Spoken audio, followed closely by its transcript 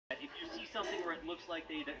something where it looks like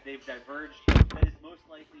they've diverged, that is most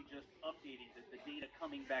likely just updating the data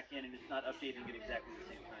coming back in, and it's not updating at exactly the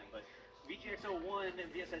same time. But VGX01,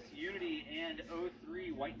 VSS Unity, and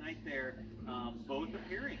O3 White Knight there, both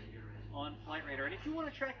appearing on Flight Radar. And if you want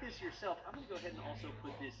to track this yourself, I'm going to go ahead and also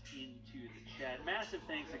put this into the chat. Massive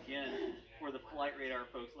thanks again for the Flight Radar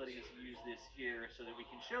folks letting us use this here so that we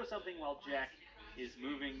can show something while Jack is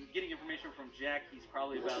moving. Getting information from Jack, he's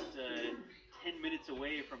probably about 10 minutes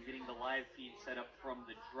away from getting the live feed set up from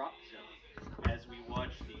the drop zone as we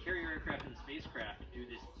watch the carrier aircraft and the spacecraft do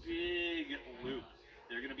this big loop.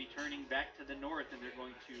 They're going to be turning back to the north, and they're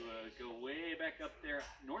going to go way back up there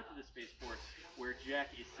north of the spaceport where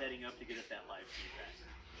Jack is setting up to get us that live feedback.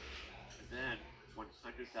 And then, when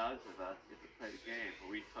hundreds of thousands of us get to play the game,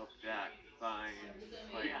 where we help Jack find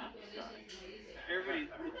planes in the sky.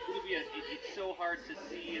 Everybody, it's so hard to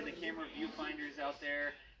see in the camera viewfinders out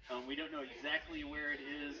there. We don't know exactly where it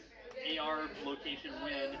is. AR location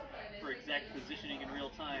win for exact positioning in real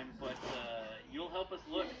time, but you'll help us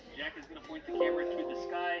look. Jack is going to point the camera to the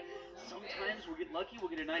sky. Sometimes we'll get lucky. We'll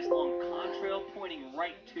get a nice long contrail pointing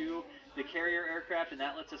right to the carrier aircraft, and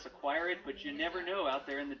that lets us acquire it, but you never know out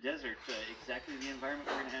there in the desert exactly the environment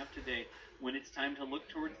we're going to have today when it's time to look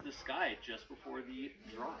towards the sky just before the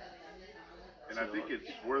drop. And I think it's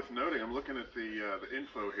worth noting, I'm looking at the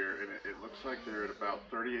info here, and it looks like they're at about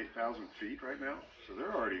 38,000 feet right now. So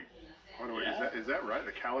they're already on the way. Yeah. Is that right?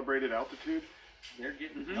 The calibrated altitude? They're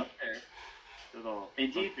getting up there.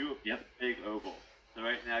 Indeed. Yep. Big oval. So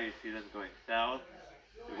right now you see them going south.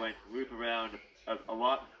 They're going to loop around a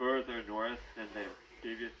lot further north than they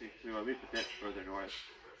previously flew, at least a bit further north.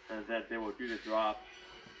 And then they will do the drop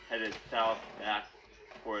headed south back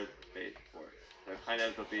towards the spaceport. So kind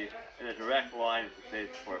of will be in a direct line to the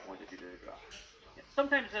spaceport once they do the drop.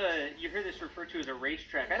 Sometimes you hear this referred to as a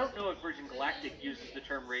racetrack. I don't know if Virgin Galactic uses the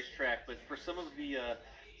term racetrack, but for some of the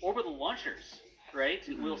orbital launchers, right,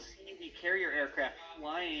 we'll see the carrier aircraft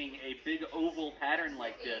flying a big oval pattern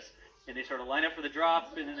like this, and they sort of line up for the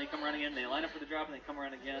drop, and then they come around again, they line up for the drop, and they come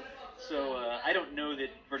around again. So I don't know that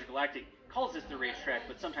Virgin Galactic calls this the racetrack,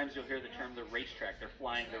 but sometimes you'll hear the term the racetrack. They're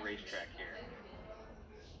flying the racetrack here.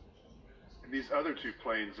 And these other two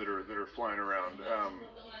planes that are flying around,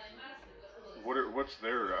 what's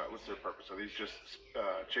their purpose? Are these just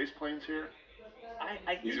chase planes here?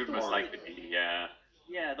 I think These would most likely be, yeah.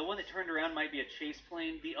 Yeah, the one that turned around might be a chase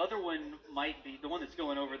plane. The other one might be, the one that's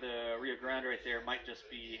going over the Rio Grande right there might just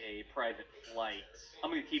be a private flight. I'm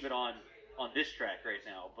going to keep it on this track right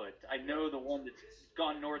now, but I know the one that's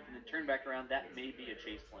gone north and then turned back around, that may be a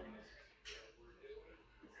chase plane.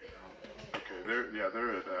 Okay,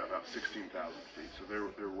 they're at about 16,000 feet, so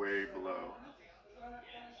they're way below.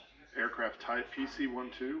 Aircraft type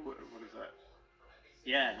PC-12, what is that?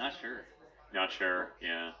 Yeah, not sure. Not sure,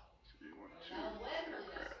 yeah. PC-12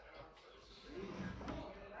 aircraft.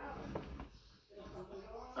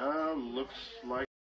 Looks like